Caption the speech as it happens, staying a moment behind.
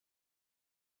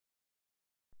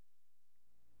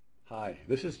Hi,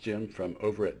 this is Jim from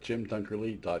over at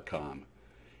jimdunkerly.com.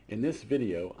 In this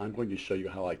video, I'm going to show you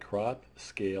how I crop,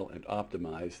 scale, and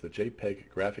optimize the JPEG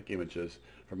graphic images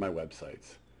for my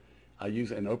websites. I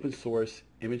use an open source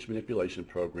image manipulation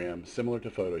program similar to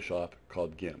Photoshop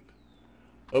called GIMP.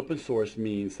 Open source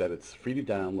means that it's free to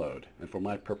download, and for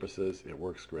my purposes, it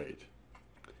works great.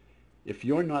 If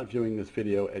you're not viewing this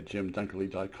video at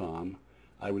jimdunkerly.com,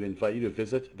 I would invite you to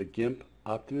visit the GIMP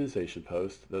optimization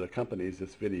post that accompanies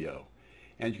this video,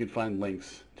 and you can find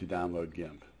links to download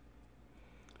GIMP.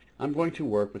 I'm going to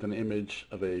work with an image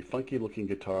of a funky looking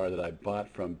guitar that I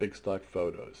bought from Big Stock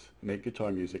Photos,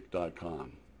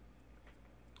 makeguitarmusic.com.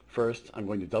 First, I'm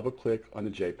going to double click on the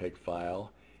JPEG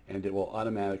file and it will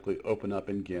automatically open up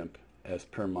in GIMP as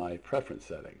per my preference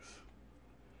settings.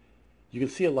 You can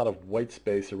see a lot of white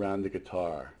space around the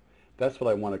guitar. That's what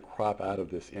I want to crop out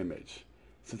of this image.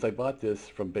 Since I bought this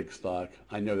from Big Stock,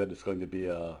 I know that it's going to be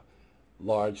a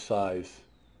large size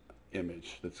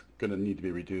image that's going to need to be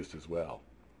reduced as well.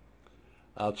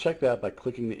 I'll check that by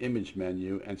clicking the image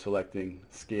menu and selecting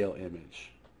Scale Image.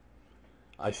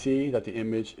 I see that the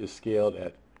image is scaled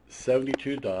at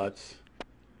 72 dots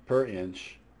per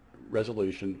inch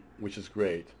resolution, which is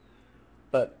great,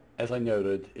 but as I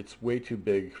noted, it's way too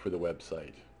big for the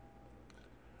website.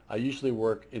 I usually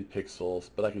work in pixels,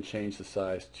 but I can change the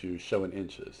size to show in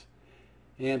inches.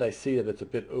 And I see that it's a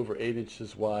bit over 8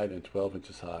 inches wide and 12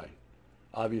 inches high.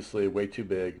 Obviously way too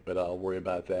big, but I'll worry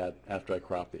about that after I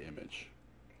crop the image.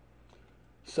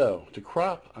 So, to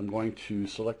crop, I'm going to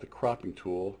select the cropping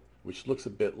tool, which looks a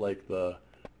bit like the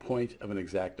point of an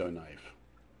X-Acto knife.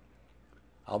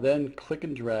 I'll then click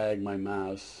and drag my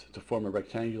mouse to form a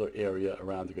rectangular area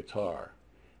around the guitar.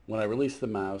 When I release the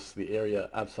mouse, the area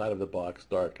outside of the box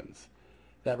darkens.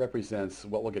 That represents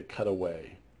what will get cut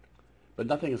away. But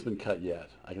nothing has been cut yet.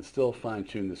 I can still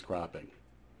fine-tune this cropping.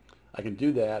 I can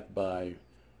do that by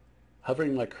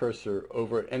hovering my cursor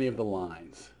over any of the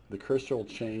lines. The cursor will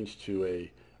change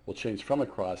from a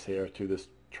crosshair to this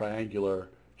triangular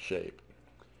shape.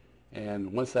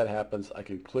 And once that happens, I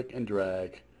can click and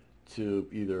drag to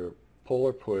either pull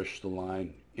or push the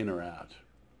line in or out.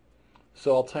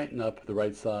 So I'll tighten up the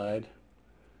right side,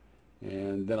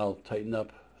 and then I'll tighten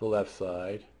up the left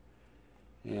side,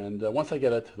 and once I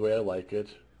get it the way I like it,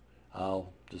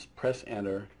 I'll just press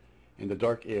enter and the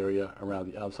dark area around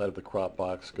the outside of the crop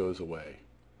box goes away.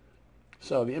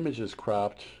 So the image is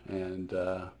cropped and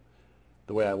the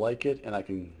way I like it, and I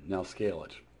can now scale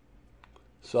it.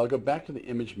 So I'll go back to the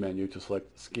image menu to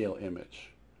select Scale Image.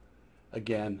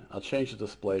 Again, I'll change the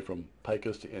display from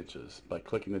picas to inches by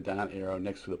clicking the down arrow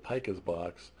next to the picas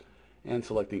box and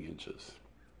selecting inches.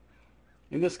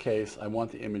 In this case, I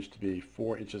want the image to be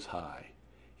 4 inches high,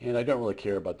 and I don't really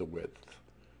care about the width.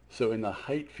 So in the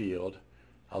height field,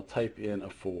 I'll type in a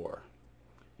 4.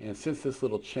 And since this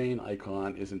little chain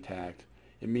icon is intact,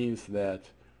 it means that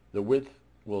the width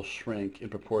will shrink in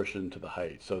proportion to the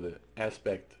height, so the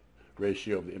aspect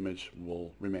ratio of the image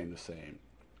will remain the same,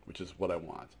 which is what I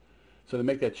want. So to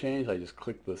make that change, I just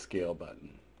click the Scale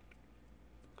button.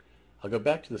 I'll go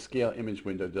back to the Scale Image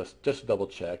window just to double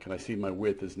check, and I see my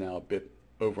width is now a bit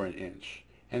over an inch,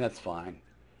 and that's fine.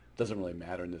 Doesn't really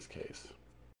matter in this case.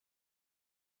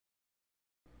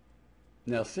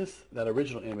 Now, since that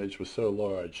original image was so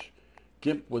large,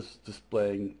 GIMP was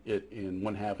displaying it in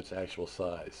 1/2 its actual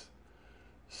size.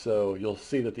 So you'll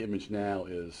see that the image now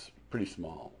is pretty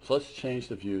small. So let's change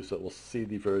the view so that we'll see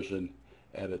the version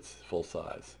at its full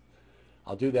size.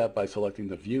 I'll do that by selecting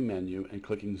the View menu and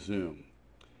clicking Zoom,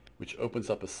 which opens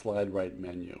up a slide right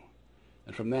menu.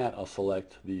 And from that, I'll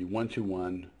select the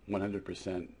 1:1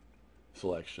 100%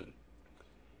 selection.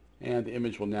 And the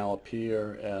image will now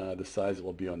appear the size it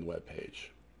will be on the web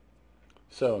page.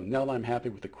 So now that I'm happy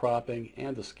with the cropping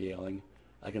and the scaling,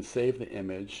 I can save the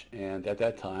image, and at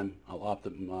that time, I'll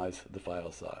optimize the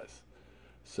file size.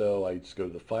 So I just go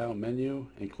to the File menu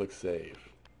and click Save.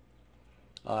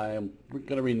 I'm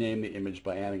going to rename the image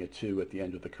by adding a 2 at the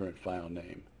end of the current file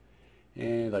name.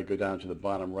 And I go down to the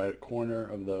bottom right corner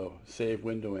of the Save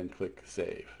window and click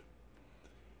Save.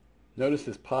 Notice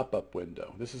this pop-up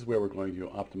window. This is where we're going to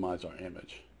optimize our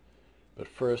image. But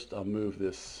first, I'll move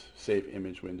this Save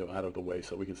Image window out of the way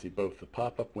so we can see both the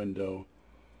pop-up window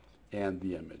and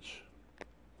the image.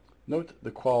 Note the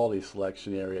quality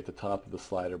selection area at the top of the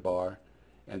slider bar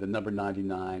and the number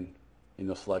 99 in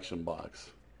the selection box.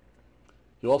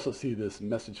 You'll also see this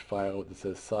message file that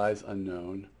says Size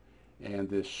Unknown and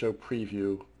this Show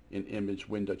Preview in Image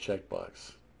Window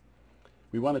checkbox.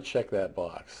 We want to check that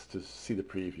box to see the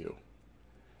preview.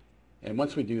 And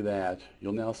once we do that,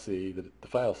 you'll now see that the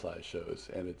file size shows,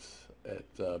 and it's at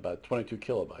about 22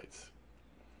 kilobytes.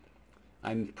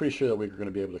 I'm pretty sure that we're going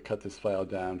to be able to cut this file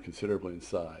down considerably in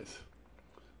size.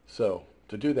 So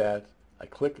to do that, I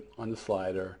click on the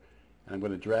slider and I'm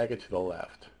going to drag it to the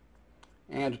left.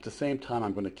 And at the same time,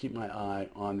 I'm going to keep my eye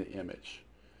on the image.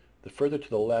 The further to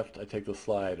the left I take the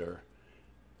slider,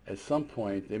 at some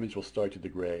point the image will start to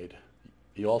degrade.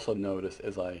 You also notice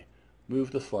as I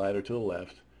move the slider to the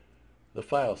left, the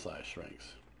file size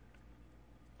shrinks.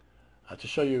 To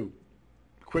show you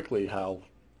quickly how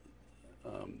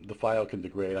the file can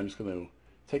degrade, I'm just going to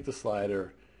take the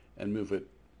slider and move it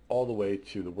all the way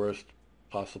to the worst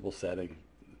possible setting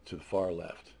to the far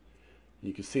left.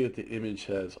 You can see that the image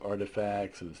has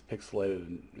artifacts and is pixelated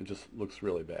and it just looks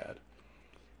really bad.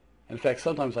 In fact,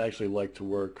 sometimes I actually like to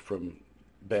work from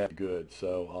bad to good,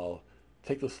 so I'll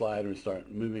take the slider and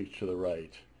start moving to the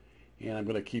right. And I'm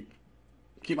going to keep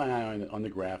my eye on the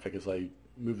graphic as I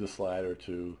move the slider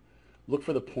to look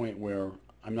for the point where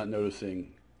I'm not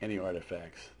noticing any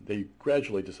artifacts. They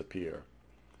gradually disappear.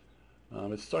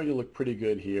 It's starting to look pretty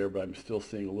good here, but I'm still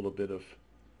seeing a little bit of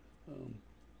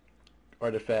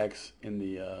artifacts in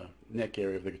the neck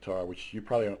area of the guitar, which you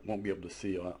probably won't be able to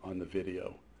see on the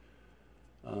video.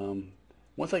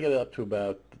 Once I get up to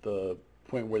about the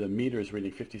point where the meter is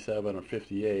reading 57 or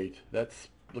 58, that's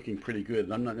looking pretty good,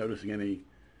 and I'm not noticing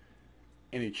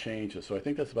any changes. So I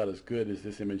think that's about as good as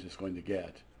this image is going to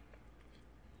get.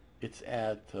 It's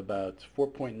at about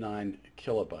 4.9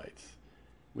 kilobytes,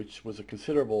 which was a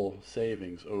considerable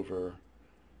savings over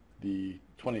the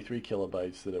 23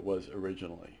 kilobytes that it was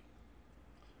originally.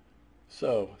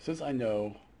 So since I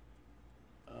know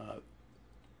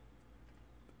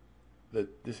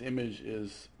that this image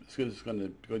is as good as it's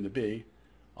going to be,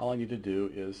 all I need to do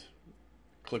is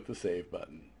click the Save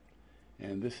button.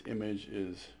 And this image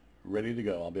is ready to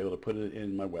go. I'll be able to put it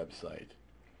in my website.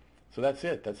 So that's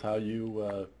it. That's how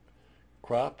you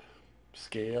crop,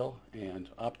 scale, and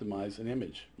optimize an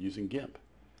image using GIMP.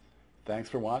 Thanks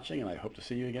for watching, and I hope to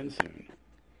see you again soon.